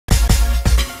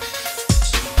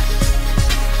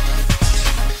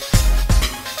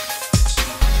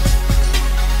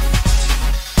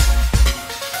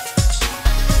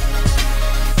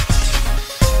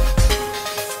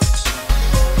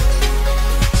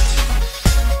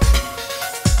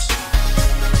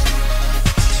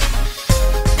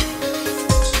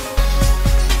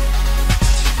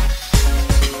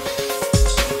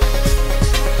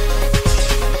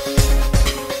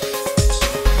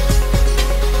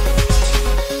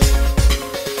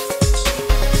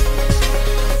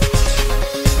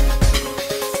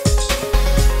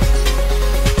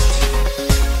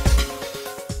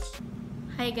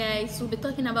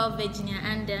about Virginia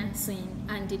Anderson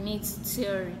and the need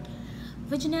theory.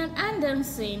 Virginia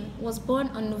Anderson was born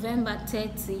on November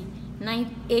 30,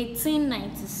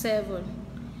 1897.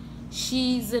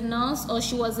 She was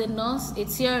a nurse, a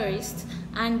theorist,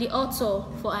 and the author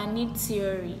for her need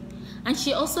theory. And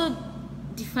she also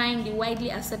defined the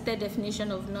widely accepted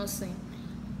definition of nursing,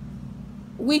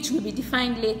 which will be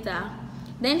defined later.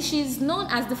 Then she is known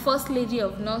as the first lady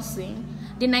of nursing,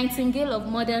 the Nightingale of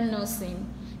modern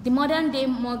nursing, the modern day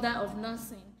mother of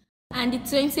nursing, and the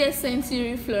 20th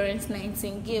century Florence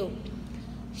Nightingale.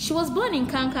 She was born in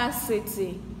Kansas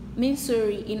City,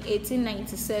 Missouri in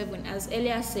 1897, as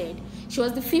earlier said. She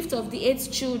was the fifth of the 8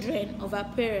 children of her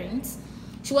parents.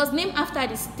 She was named after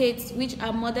the state which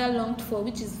her mother longed for,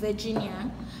 which is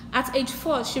Virginia. At age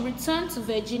 4, she returned to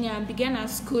Virginia and began her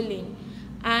schooling,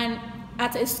 and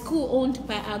at a school owned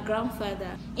by her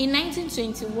grandfather. In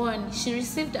 1921, she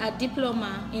received a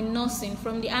diploma in nursing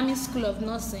from the Army School of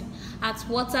Nursing at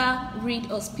Walter Reed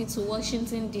Hospital,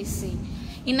 Washington, D.C.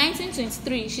 In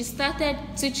 1923, she started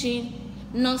teaching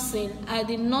nursing at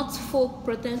the Norfolk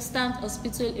Protestant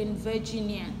Hospital in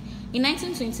Virginia. In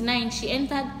 1929, she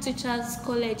entered Teachers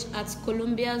College at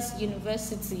Columbia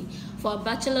University for a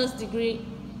bachelor's degree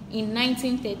in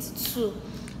 1932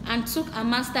 and took a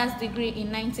master's degree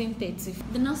in 1930.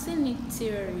 The nursing need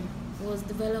theory was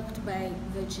developed by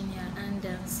Virginia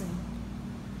Anderson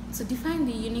to define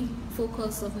the unique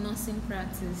focus of nursing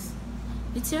practice.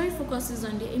 The theory focuses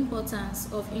on the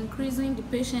importance of increasing the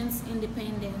patient's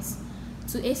independence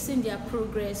to hasten their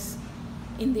progress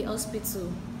in the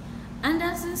hospital.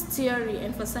 Anderson's theory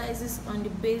emphasizes on the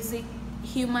basic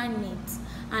human needs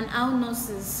and how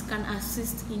nurses can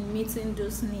assist in meeting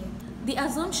those needs. The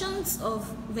assumptions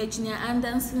of Virginia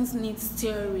Anderson's needs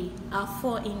theory are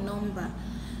 4 in number.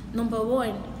 Number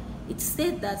 1, it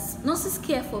states that nurses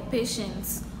care for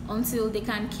patients until they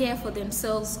can care for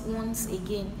themselves once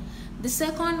again. The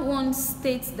second one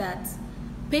states that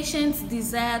patients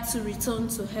desire to return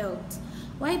to health,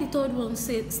 while the third one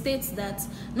states that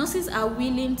nurses are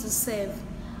willing to serve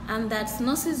and that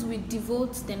nurses will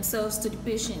devote themselves to the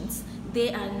patients day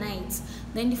and night.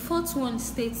 Then the fourth one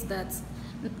states that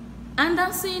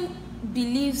Anderson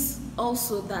believes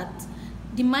also that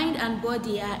the mind and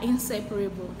body are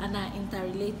inseparable and are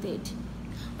interrelated.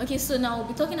 Okay, so now we'll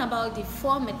be talking about the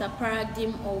 4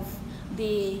 meta-paradigm of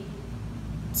the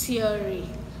theory.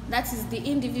 That is the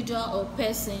individual or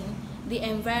person, the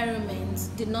environment,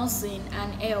 the nursing,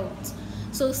 and health.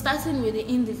 So starting with the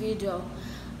individual,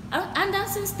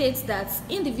 Anderson states that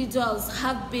individuals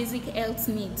have basic health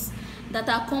needs that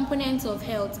are components of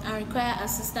health and require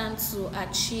assistance to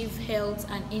achieve health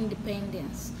and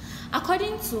independence.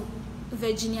 According to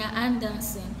Virginia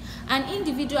Anderson, an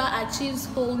individual achieves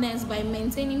wholeness by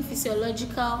maintaining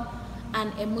physiological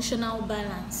and emotional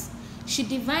balance. She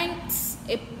defines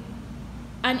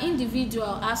an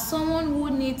individual as someone who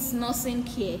needs nursing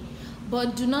care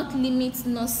but do not limit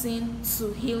nursing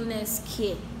to illness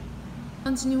care.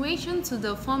 Continuation to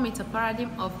the 4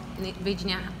 meta-paradigm of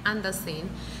Virginia Anderson,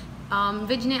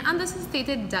 Virginia Anderson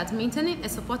stated that maintaining a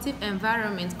supportive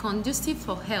environment conducive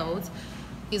for health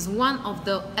is one of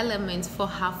the elements for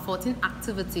her 14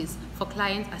 activities for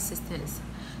client assistance.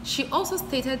 She also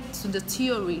stated to the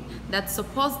theory that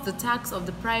supports the tasks of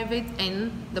the private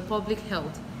and the public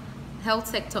health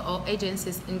sector or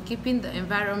agencies in keeping the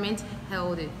environment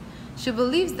healthy. She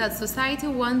believes that society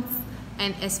wants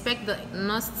and expects the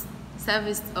nurse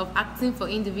service of acting for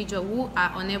individuals who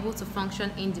are unable to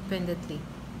function independently.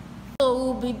 So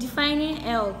we'll be defining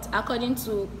health according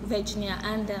to Virginia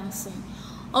Anderson.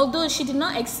 Although she did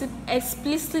not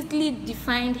explicitly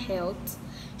define health,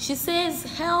 she says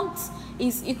health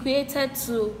is equated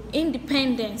to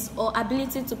independence or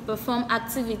ability to perform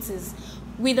activities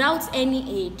without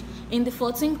any aid in the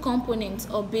 14 components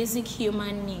of basic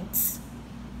human needs.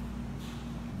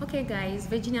 Okay guys,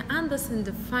 Virginia Anderson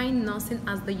defined nursing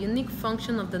as the unique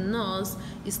function of the nurse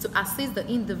is to assist the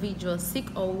individual, sick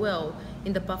or well,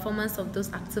 in the performance of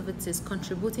those activities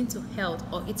contributing to health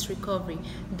or its recovery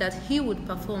that he would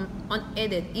perform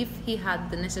unaided if he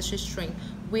had the necessary strength,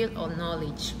 will or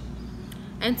knowledge.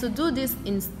 And to do this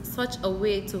in such a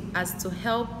way as to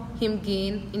help him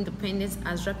gain independence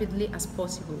as rapidly as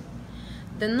possible.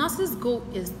 The nurse's goal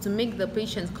is to make the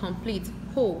patient complete,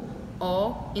 whole,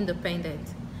 or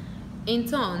independent. In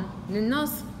turn, the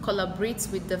nurse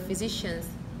collaborates with the physician's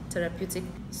therapeutic.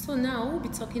 So now we'll be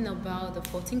talking about the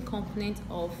 14 components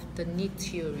of the need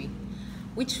theory,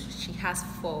 which she has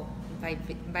 4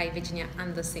 by Virginia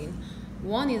Anderson.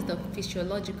 One is the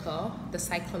physiological, the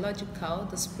psychological,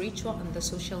 the spiritual, and the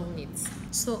social needs.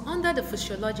 So under the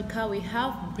physiological, we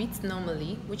have breathe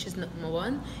normally, which is number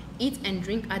 1, eat and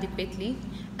drink adequately,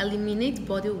 eliminate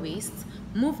body waste,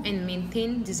 move and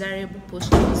maintain desirable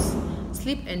postures,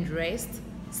 sleep and rest,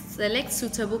 select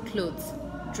suitable clothes,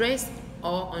 dress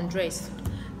or undress.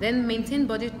 Then maintain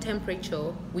body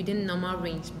temperature within normal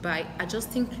range by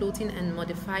adjusting clothing and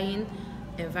modifying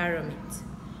environment.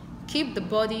 Keep the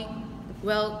body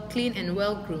well clean and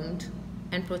well groomed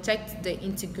and protect the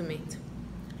integument.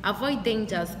 Avoid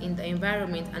dangers in the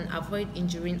environment and avoid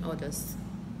injuring others.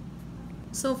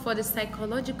 So for the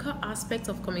psychological aspect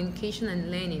of communication and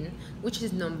learning, which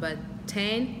is number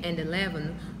 10 and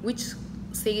 11, which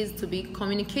says to be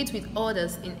communicate with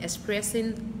others in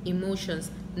expressing emotions,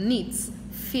 needs,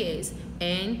 fears,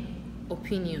 and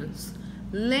opinions.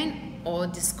 Learn or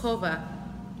discover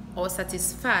or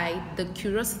satisfy the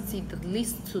curiosity that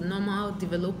leads to normal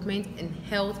development and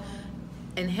health,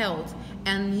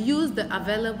 and use the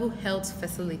available health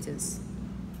facilities.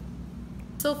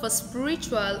 So for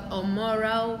spiritual or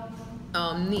moral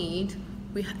need,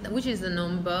 which is the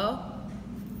number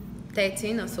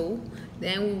 13 or so,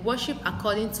 then we worship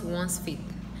according to one's faith.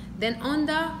 Then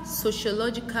under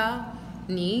sociological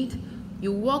need,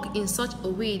 you work in such a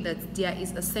way that there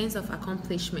is a sense of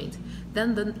accomplishment.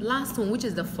 Then the last one, which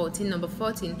is the number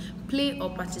 14, play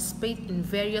or participate in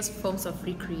various forms of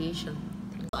recreation.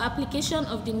 Application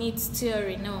of the needs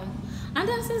theory now.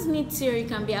 Anderson's need theory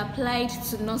can be applied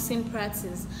to nursing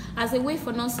practice as a way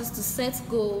for nurses to set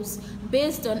goals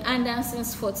based on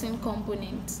Anderson's 14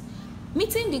 components.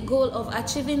 Meeting the goal of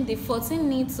achieving the 14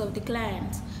 needs of the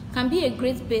client can be a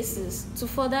great basis to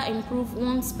further improve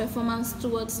one's performance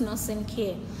towards nursing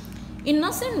care. In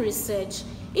nursing research,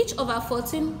 each of our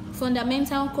 14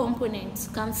 fundamental components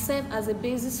can serve as a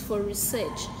basis for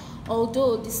research,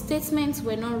 although the statements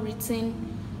were not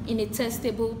written in a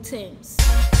testable terms.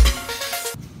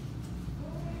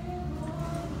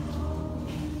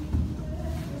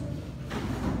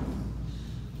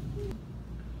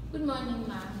 Good morning,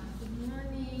 ma'am. Good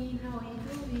morning, how are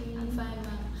you doing? I'm fine,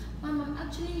 ma'am. Ma'am, I'm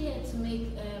actually here to make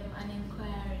an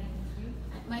inquiry.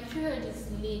 My period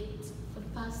is late for the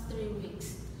past 3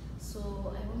 weeks, so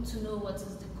I want to know what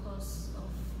is the cause of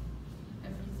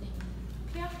everything.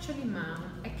 Okay, actually,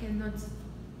 ma'am, I cannot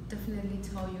definitely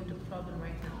tell you the problem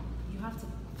right now. You have to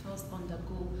first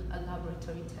undergo a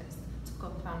laboratory test to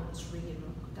confirm what's really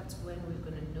wrong. That's when we're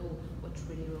going to know what's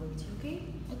really wrong with you, okay?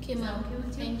 Okay, Is that ma'am. okay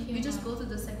with you? Thank you. You just go to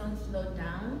the second floor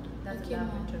down. That's Okay, the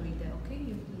ma'am. laboratory there, okay?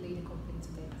 You lay the complaint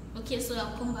there. Okay, so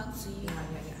I'll come back to you.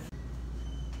 Yeah.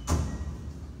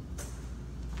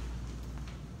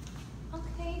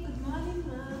 Okay, good morning,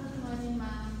 ma'am. Good morning,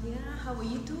 ma'am. Yeah, how are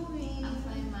you doing? I'm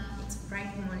fine, ma'am. It's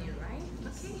bright morning, right?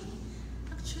 Okay.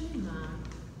 Actually, ma'am,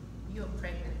 you're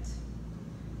pregnant.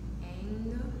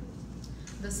 And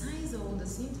the signs or the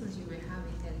symptoms you were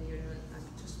having earlier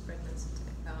are just pregnancy,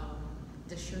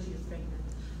 that shows you're pregnant.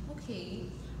 Okay,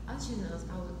 as you know,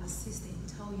 I will assist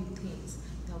and tell you things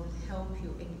that will help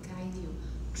you and guide you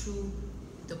through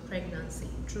the pregnancy,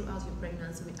 throughout your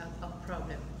pregnancy without a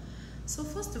problem. So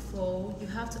first of all, you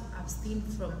have to abstain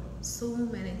from so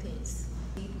many things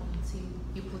until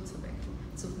you put to bed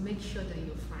to make sure that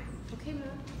you're fine. Okay,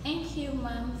 ma'am? Thank you,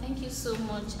 ma'am. Thank you so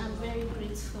much. I'm very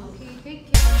grateful. Okay,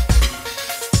 take care.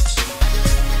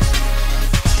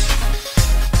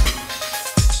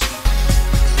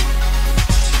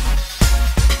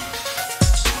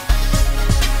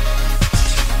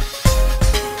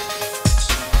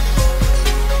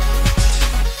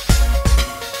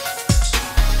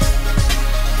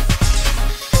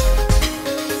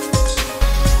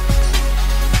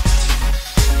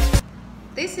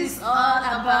 This is all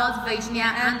about Virginia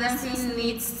Anderson's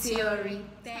needs theory.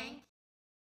 Thank